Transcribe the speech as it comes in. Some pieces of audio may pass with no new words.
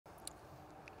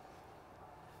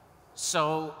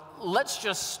So let's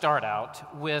just start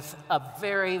out with a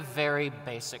very, very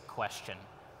basic question.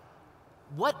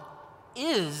 What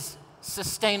is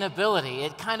sustainability?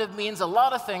 It kind of means a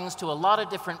lot of things to a lot of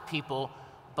different people,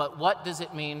 but what does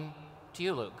it mean to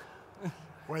you, Luke?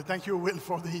 Well, thank you, Will,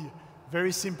 for the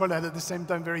very simple and at the same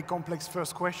time very complex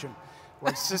first question.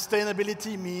 Well,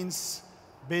 sustainability means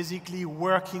basically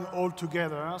working all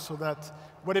together so that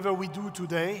whatever we do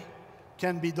today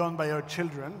can be done by our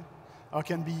children or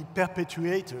can be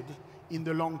perpetuated in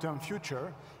the long-term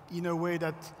future in a way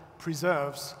that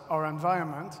preserves our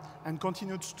environment and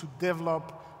continues to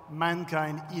develop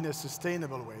mankind in a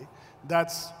sustainable way.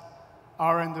 That's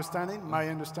our understanding, my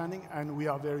understanding, and we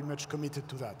are very much committed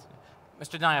to that.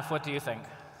 Mr. Naif, what do you think?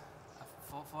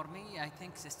 For me, I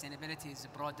think sustainability is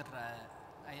broader.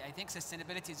 I think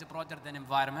sustainability is broader than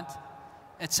environment.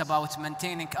 It's about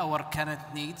maintaining our current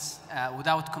needs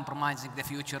without compromising the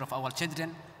future of our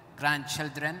children,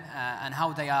 grandchildren, and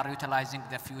how they are utilizing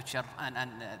the future and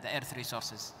the earth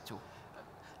resources too.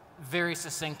 Very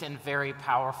succinct and very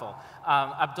powerful.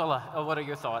 Abdullah, what are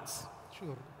your thoughts?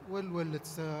 Sure. Well,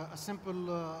 it's a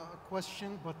simple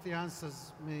question, but the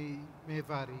answers may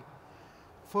vary.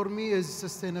 For me, is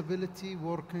sustainability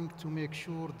working to make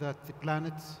sure that the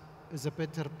planet is a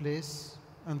better place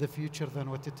in the future than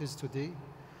what it is today.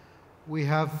 We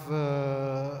have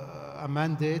a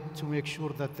mandate to make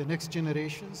sure that the next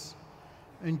generations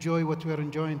enjoy what we're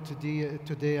enjoying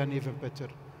today and even better.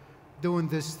 Doing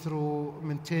this through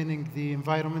maintaining the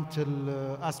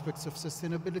environmental aspects of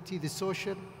sustainability, the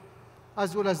social,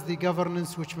 as well as the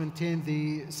governance which maintain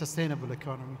the sustainable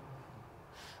economy.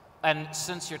 And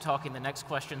since you're talking, the next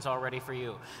question's already for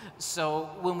you.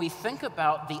 So when we think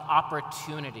about the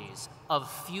opportunities of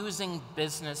fusing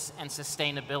business and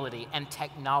sustainability and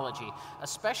technology,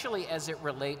 especially as it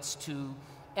relates to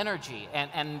energy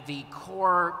and the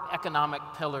core economic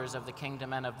pillars of the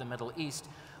kingdom and of the Middle East,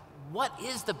 what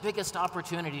is the biggest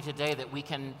opportunity today that we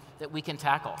can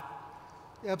tackle?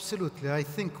 Absolutely. I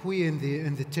think we in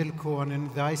the telco and in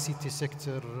the ICT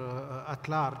sector at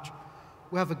large,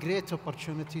 we have a great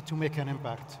opportunity to make an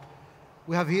impact.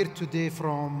 We have here today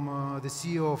from the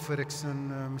CEO of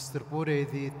Ericsson, Mr.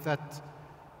 Bouredi, that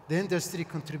the industry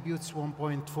contributes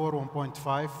 1.4,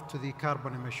 1.5 to the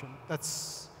carbon emission.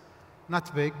 That's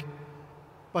not big.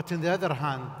 But on the other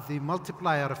hand, the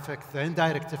multiplier effect, the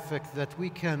indirect effect that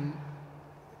we can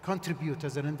contribute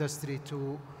as an industry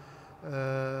to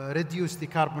reduce the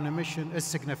carbon emission is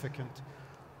significant.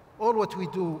 All what we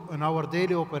do in our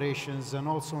daily operations and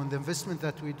also in the investment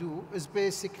that we do is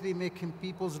basically making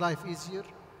people's life easier,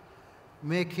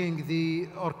 creating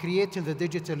the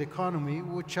digital economy,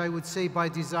 which I would say by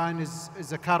design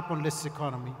is a carbonless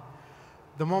economy.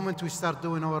 The moment we start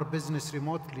doing our business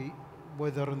remotely,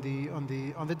 whether on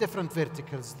the different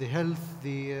verticals, the health,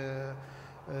 the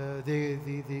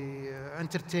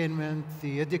entertainment,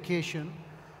 the education,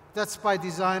 that's by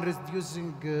design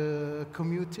reducing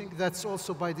commuting. That's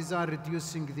also by design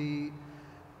reducing the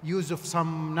use of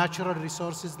some natural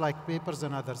resources like papers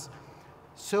and others.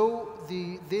 So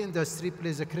the industry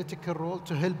plays a critical role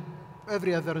to help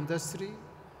every other industry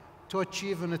to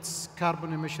achieve in its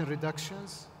carbon emission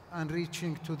reductions and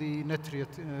reaching to the net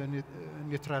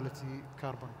neutrality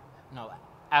carbon. No,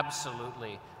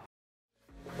 absolutely.